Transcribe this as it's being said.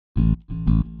My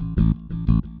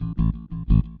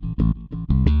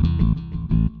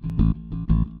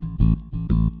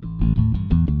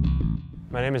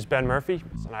name is Ben Murphy,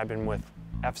 and I've been with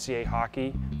FCA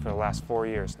Hockey for the last 4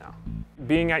 years now.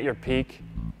 Being at your peak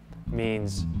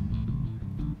means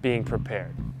being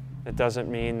prepared. It doesn't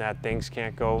mean that things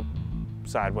can't go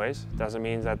sideways. It doesn't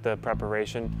mean that the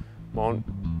preparation won't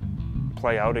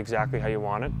play out exactly how you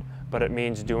want it, but it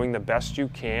means doing the best you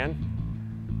can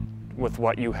with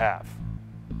what you have.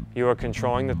 You are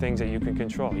controlling the things that you can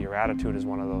control. Your attitude is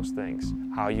one of those things.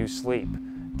 How you sleep,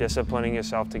 disciplining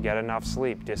yourself to get enough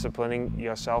sleep, disciplining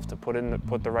yourself to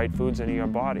put the right foods into your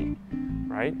body,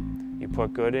 right? You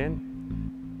put good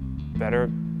in, better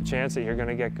chance that you're going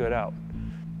to get good out.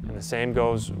 And the same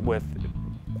goes with,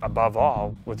 above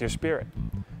all, with your spirit.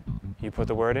 You put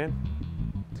the word in,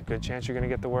 it's a good chance you're going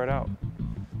to get the word out.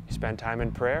 You spend time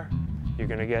in prayer, you're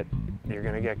going to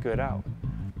get good out.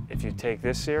 If you take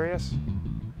this serious,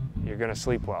 you're going to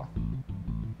sleep well.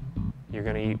 You're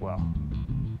going to eat well.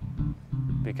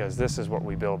 Because this is what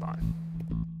we build on.